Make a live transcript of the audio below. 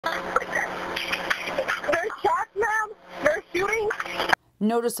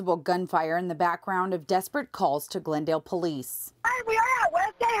Noticeable gunfire in the background of desperate calls to Glendale police. Hi, we are at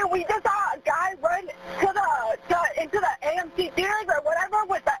Westgate and we just saw a guy run into the AMC theaters or whatever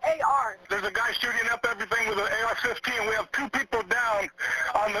with the AR. There's a guy shooting up everything with an AR-15. We have 2 people down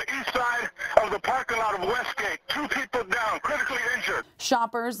on the east side of the parking lot of Westgate. 2 people down, critically injured.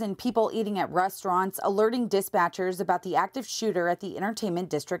 Shoppers and people eating at restaurants alerting dispatchers about the active shooter at the entertainment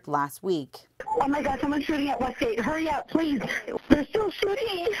district last week. Oh my God, someone's shooting at Westgate. Hurry up, please. They're still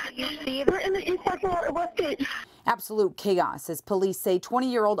shooting. They're in the east parking lot of Westgate. Absolute chaos as police say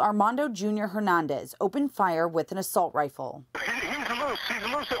 20-year-old Armando Jr. Hernandez opened fire with an assault rifle. He's loose. He's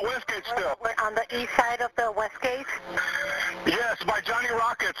loose at Westgate still. We're on the east side of the Westgate? Yes, by Johnny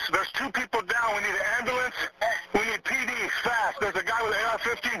Rockets. There's 2 people down. We need an ambulance. We need PD fast. There's a guy with an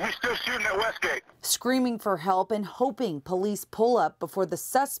AR-15. He's still shooting at Westgate. Screaming for help and hoping police pull up before the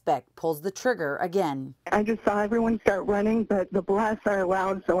suspect pulls the trigger again. I just saw everyone start running, but the blasts are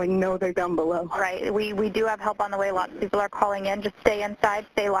loud, so I know they're down below. Right. We do have help on the way. Lots of people are calling in. Just stay inside,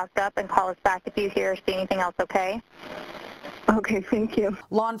 stay locked up, and call us back if you hear or see anything else, okay? Okay, thank you.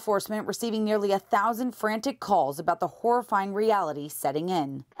 Law enforcement receiving nearly 1,000 frantic calls about the horrifying reality setting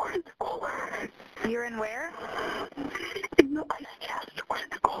in. You're in where? In the ice chest. Where's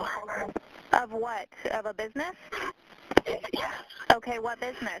the caller? Of what? Of a business? Yes. Okay, what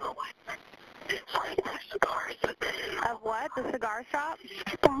business? Cigars. Of what? The cigar shop?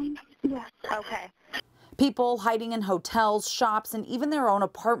 Yes. Okay. People hiding in hotels, shops, and even their own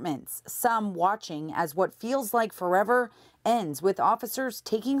apartments, some watching as what feels like forever ends with officers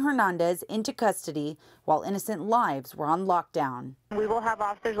taking Hernandez into custody while innocent lives were on lockdown. We will have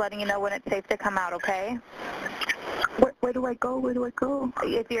officers letting you know when it's safe to come out, okay? Where do I go? Where do I go?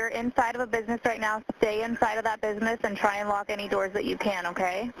 If you're inside of a business right now, stay inside of that business and try and lock any doors that you can,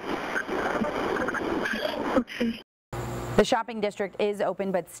 okay? Okay. The shopping district is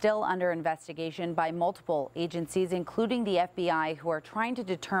open but still under investigation by multiple agencies, including the FBI, who are trying to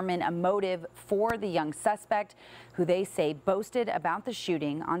determine a motive for the young suspect, who they say boasted about the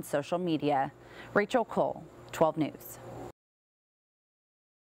shooting on social media. Rachel Cole, 12 News.